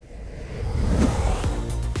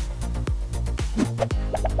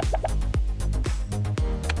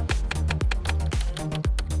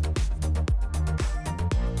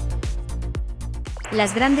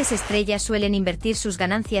Las grandes estrellas suelen invertir sus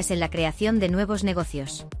ganancias en la creación de nuevos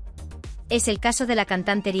negocios. Es el caso de la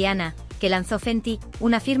cantante Rihanna, que lanzó Fenty,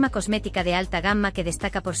 una firma cosmética de alta gama que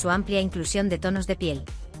destaca por su amplia inclusión de tonos de piel.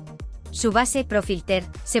 Su base, Pro Filter,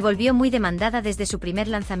 se volvió muy demandada desde su primer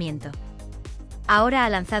lanzamiento. Ahora ha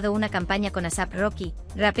lanzado una campaña con A$AP Rocky,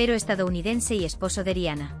 rapero estadounidense y esposo de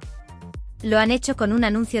Rihanna. Lo han hecho con un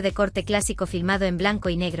anuncio de corte clásico filmado en blanco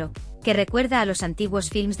y negro, que recuerda a los antiguos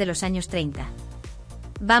films de los años 30.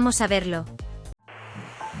 Vamos a verlo.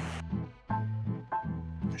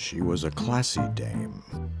 She was a classy dame,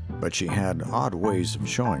 but she had odd ways of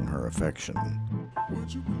showing her affection.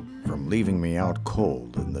 From leaving me out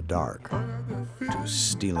cold in the dark, to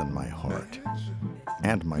stealing my heart,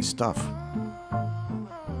 and my stuff.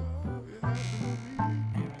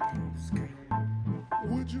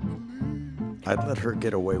 I'd let her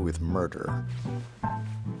get away with murder.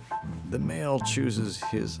 The male chooses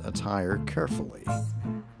his attire carefully.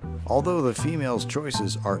 Although the female's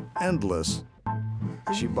choices are endless,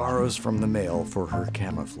 she borrows from the male for her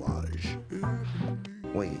camouflage.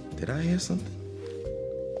 Wait, did I hear something?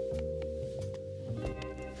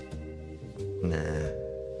 Nah,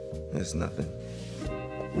 it's nothing.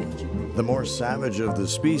 The more savage of the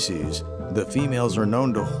species, the females are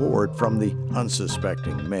known to hoard from the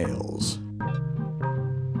unsuspecting males.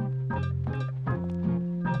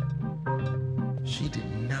 She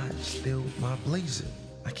did not steal my blazer.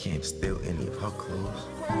 I can't steal any of her clothes.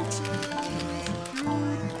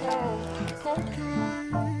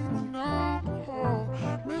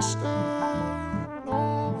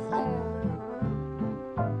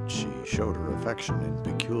 She showed her affection in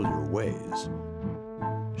peculiar ways.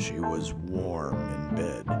 She was warm in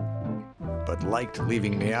bed, but liked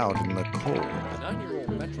leaving me out in the cold. A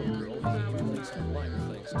 9-year-old Metro girl has been released from life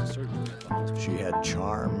thanks to surgery. She had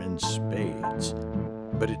charm in spades,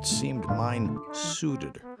 but it seemed mine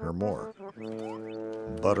suited her more.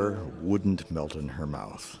 Butter wouldn't melt in her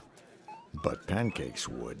mouth, but pancakes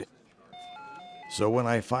would. So when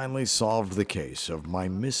I finally solved the case of my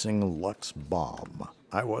missing Lux bomb,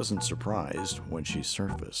 I wasn't surprised when she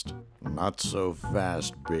surfaced. Not so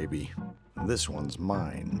fast, baby. This one's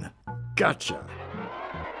mine. Gotcha!